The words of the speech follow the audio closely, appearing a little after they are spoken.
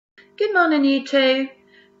Good morning, you two.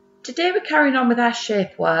 Today we're carrying on with our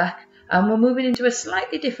shape work and we're moving into a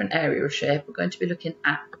slightly different area of shape. We're going to be looking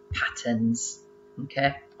at patterns.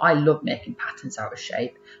 Okay, I love making patterns out of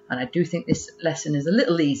shape, and I do think this lesson is a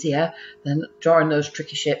little easier than drawing those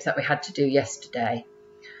tricky shapes that we had to do yesterday.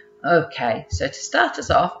 Okay, so to start us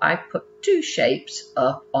off, I've put two shapes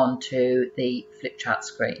up onto the flip chart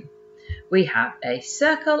screen. We have a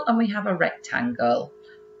circle and we have a rectangle.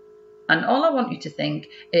 And all I want you to think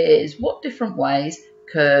is, what different ways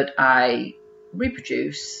could I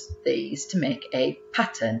reproduce these to make a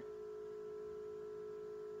pattern?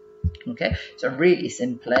 Okay, so really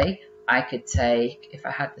simply, I could take, if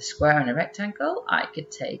I had the square and a rectangle, I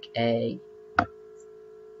could take a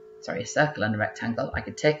circle and a rectangle. I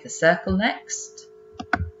could take the circle next,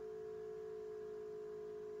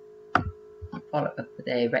 and follow up with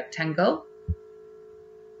a rectangle.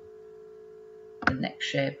 The next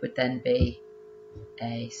shape would then be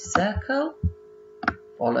a circle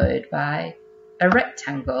followed by a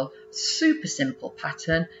rectangle. Super simple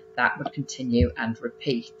pattern that would continue and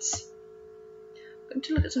repeat. I'm going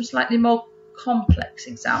to look at some slightly more complex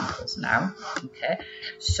examples now. Okay,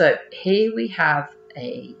 so here we have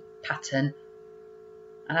a pattern,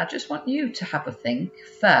 and I just want you to have a think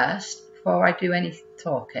first before I do any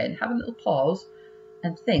talking. Have a little pause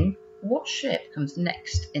and think, what shape comes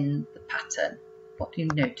next in the pattern? What do you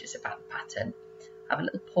notice about the pattern? Have a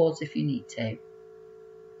little pause if you need to.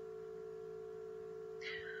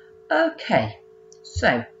 Okay,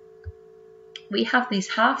 so we have these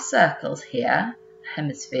half circles here,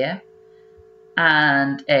 hemisphere,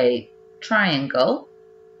 and a triangle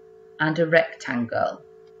and a rectangle.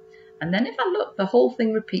 And then if I look, the whole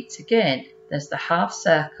thing repeats again. There's the half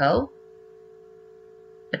circle,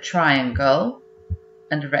 a triangle,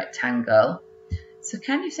 and a rectangle. So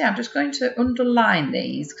can you see, I'm just going to underline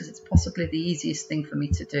these because it's possibly the easiest thing for me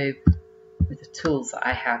to do with the tools that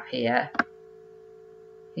I have here.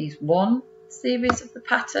 Here's one series of the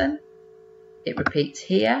pattern. It repeats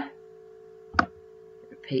here. It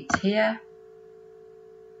repeats here.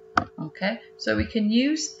 Okay, so we can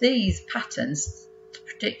use these patterns to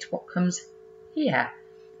predict what comes here.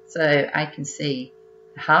 So I can see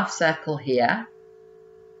the half circle here.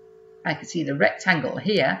 I can see the rectangle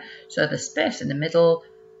here, so the space in the middle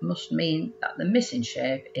must mean that the missing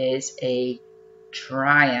shape is a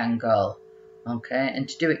triangle. Okay, and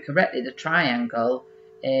to do it correctly, the triangle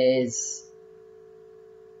is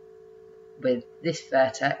with this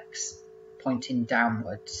vertex pointing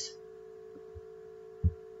downwards.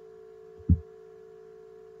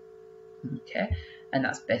 Okay, and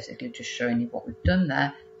that's basically just showing you what we've done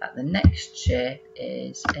there, that the next shape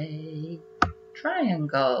is a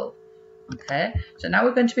triangle. Okay, so now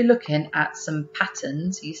we're going to be looking at some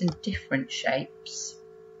patterns using different shapes.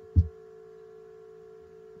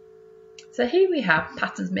 So here we have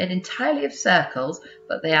patterns made entirely of circles,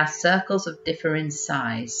 but they are circles of differing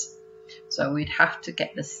size. So we'd have to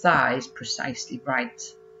get the size precisely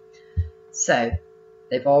right. So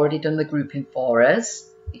they've already done the grouping for us.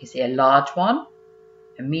 You can see a large one,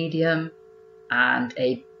 a medium, and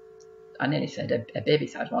I nearly said a baby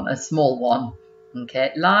size one, a small one.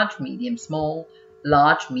 Okay, large, medium, small,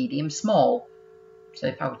 large, medium, small. So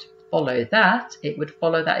if I were to follow that, it would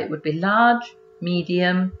follow that it would be large,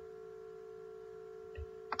 medium.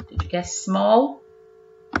 Did you guess small?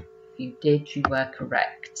 If you did, you were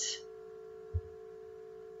correct.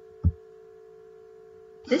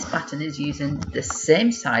 This pattern is using the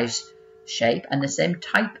same size shape and the same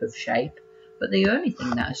type of shape, but the only thing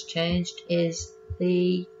that has changed is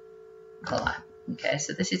the colour. Okay,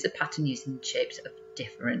 so this is a pattern using shapes of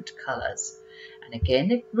different colours. And again,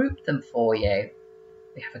 they've grouped them for you.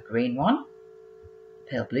 We have a green one, a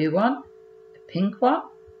pale blue one, a pink one.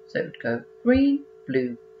 So it would go green,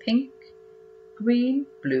 blue, pink, green,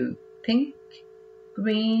 blue, pink,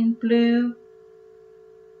 green, blue,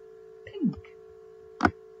 pink.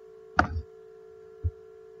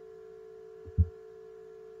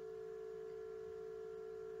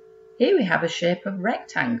 Here we have a shape of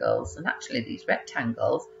rectangles, and actually these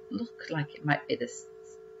rectangles look like it might be the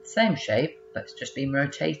same shape, but it's just been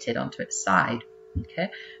rotated onto its side. Okay,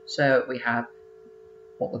 so we have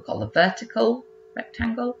what we call a vertical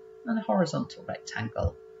rectangle and a horizontal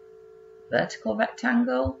rectangle. Vertical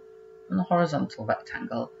rectangle and a horizontal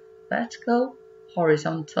rectangle. Vertical,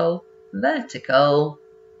 horizontal, vertical,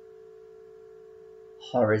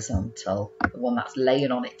 horizontal. The one that's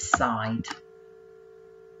laying on its side.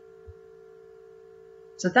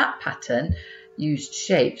 So that pattern used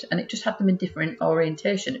shapes, and it just had them in different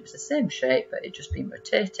orientation. It was the same shape, but it just been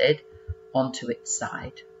rotated onto its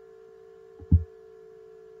side.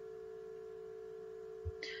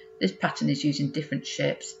 This pattern is using different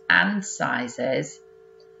shapes and sizes.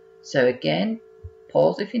 So again,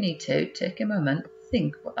 pause if you need to, take a moment,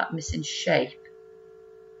 think what that missing shape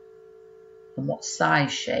and what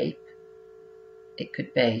size shape it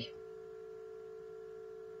could be.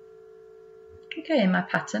 Okay, in my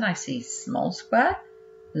pattern I see small square,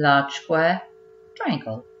 large square,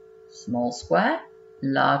 triangle, small square,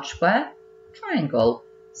 large square, triangle,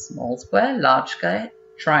 small square, large square,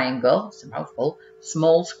 triangle, it's a mouthful,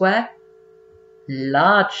 small square,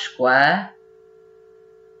 large square,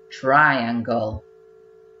 triangle.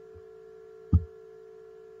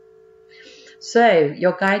 So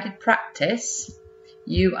your guided practice,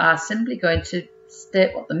 you are simply going to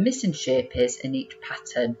state what the missing shape is in each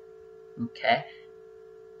pattern. Okay,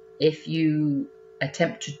 if you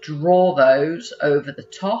attempt to draw those over the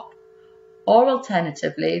top, or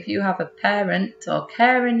alternatively, if you have a parent or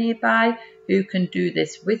carer nearby who can do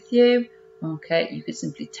this with you, okay, you can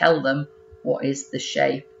simply tell them what is the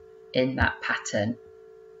shape in that pattern.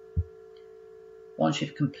 Once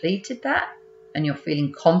you've completed that and you're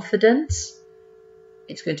feeling confident,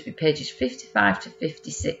 it's going to be pages 55 to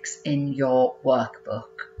 56 in your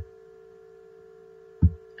workbook.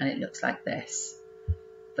 And it looks like this.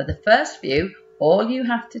 For the first view, all you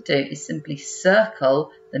have to do is simply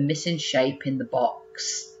circle the missing shape in the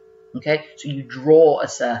box. Okay, so you draw a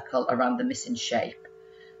circle around the missing shape.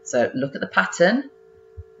 So look at the pattern.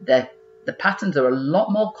 The patterns are a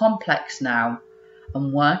lot more complex now,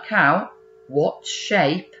 and work out what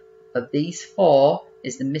shape of these four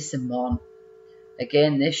is the missing one.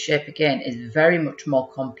 Again, this shape again is very much more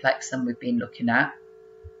complex than we've been looking at.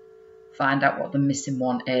 Find out what the missing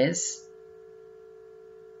one is.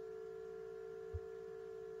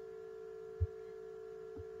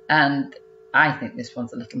 And I think this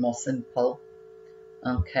one's a little more simple.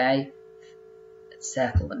 Okay, let's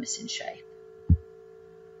circle the missing shape.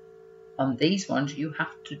 On these ones, you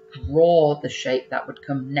have to draw the shape that would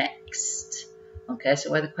come next. Okay,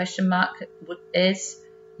 so where the question mark is,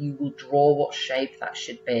 you will draw what shape that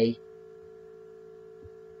should be.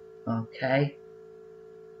 Okay,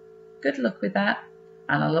 good luck with that,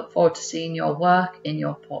 and I look forward to seeing your work in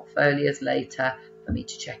your portfolios later for me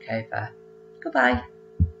to check over. Goodbye.